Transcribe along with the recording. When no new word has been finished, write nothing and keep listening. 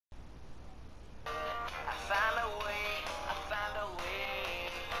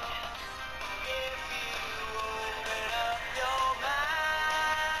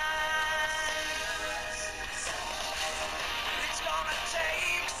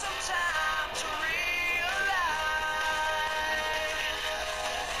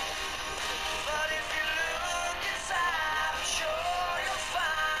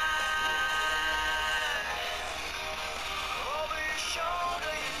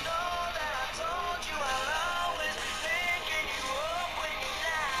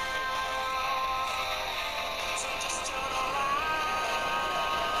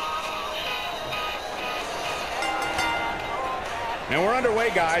And we're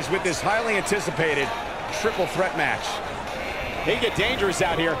underway, guys, with this highly anticipated triple threat match. They get dangerous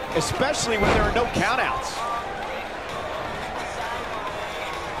out here, especially when there are no countouts.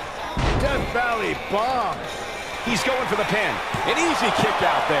 Death Valley bomb. He's going for the pin. An easy kick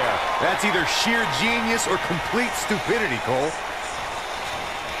out there. That's either sheer genius or complete stupidity, Cole.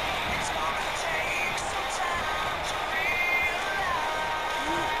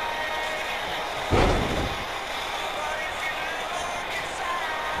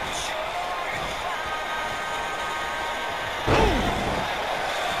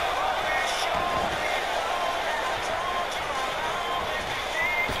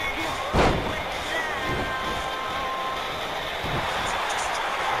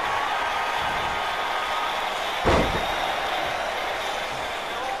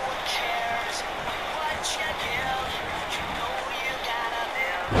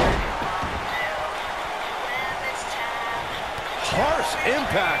 Harsh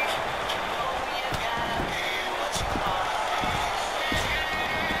impact.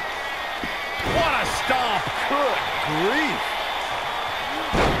 What a stomp. Good grief.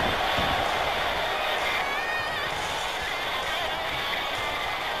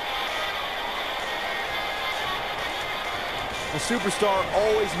 A superstar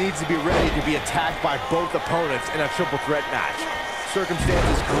always needs to be ready to be attacked by both opponents in a triple threat match.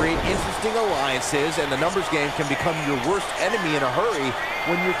 Circumstances create interesting alliances, and the numbers game can become your worst enemy in a hurry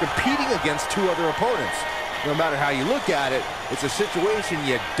when you're competing against two other opponents. No matter how you look at it, it's a situation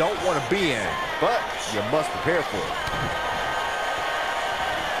you don't want to be in, but you must prepare for it.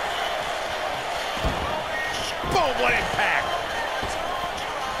 Boom, what impact.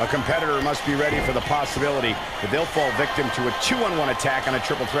 A competitor must be ready for the possibility that they'll fall victim to a 2-on-1 attack on a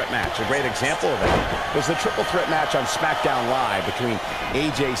triple threat match. A great example of that was the triple threat match on SmackDown Live between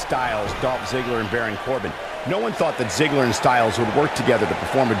AJ Styles, Dolph Ziggler, and Baron Corbin. No one thought that Ziggler and Styles would work together to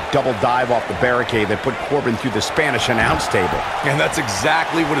perform a double dive off the barricade that put Corbin through the Spanish announce table. And that's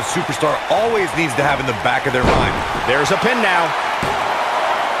exactly what a superstar always needs to have in the back of their mind. There's a pin now.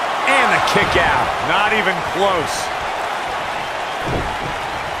 And the kick out. Not even close.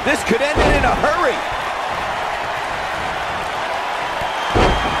 This could end it in a hurry.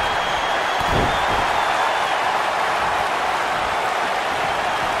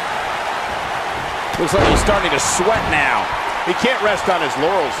 Looks like he's starting to sweat now. He can't rest on his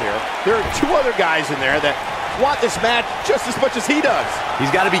laurels here. There are two other guys in there that want this match just as much as he does. He's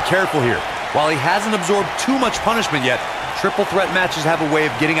got to be careful here. While he hasn't absorbed too much punishment yet, triple threat matches have a way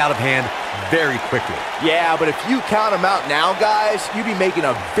of getting out of hand very quickly. Yeah, but if you count him out now, guys, you'd be making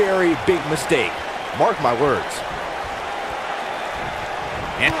a very big mistake. Mark my words.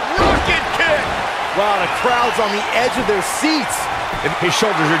 And rocket kick! Wow, the crowd's on the edge of their seats. His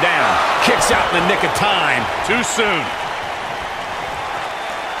shoulders are down. Kicks out in the nick of time. Too soon.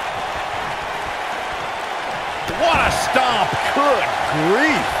 What a stomp. Good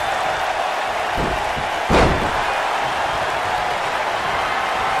grief.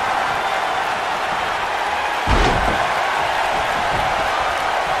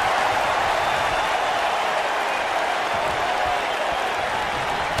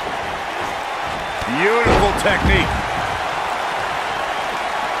 Beautiful technique.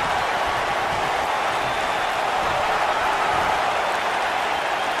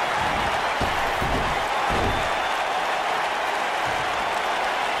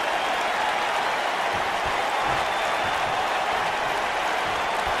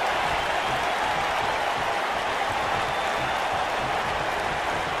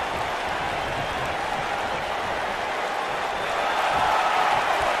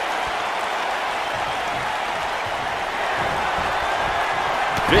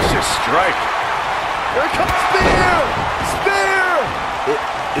 Vicious strike. Here comes Spear! Spear!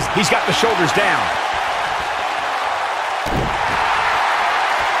 He's got the shoulders down.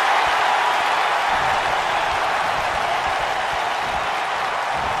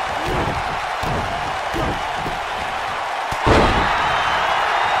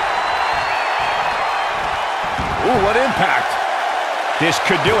 Ooh, what impact. This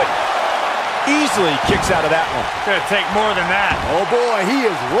could do it. Easily kicks out of that one. Gonna take more than that. Oh boy, he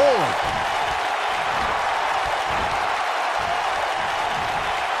is rolling.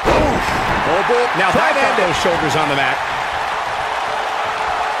 Oh boy, now that got those shoulders on the mat.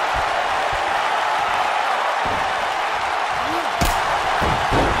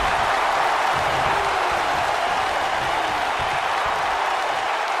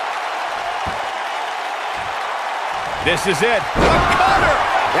 This is it. A cutter!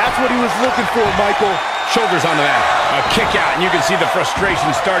 That's what he was looking for, Michael. Shoulders on the mat. A kick out, and you can see the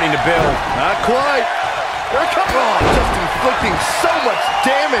frustration starting to build. Not quite. Here it comes. Oh, just inflicting so much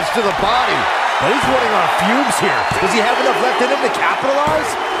damage to the body. But he's running on fumes here. Does he have enough left in him to capitalize?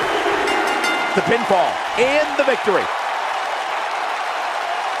 The pinfall and the victory.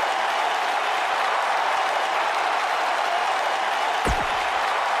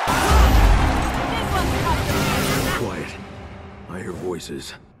 Quiet. I hear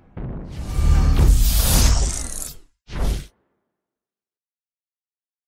voices.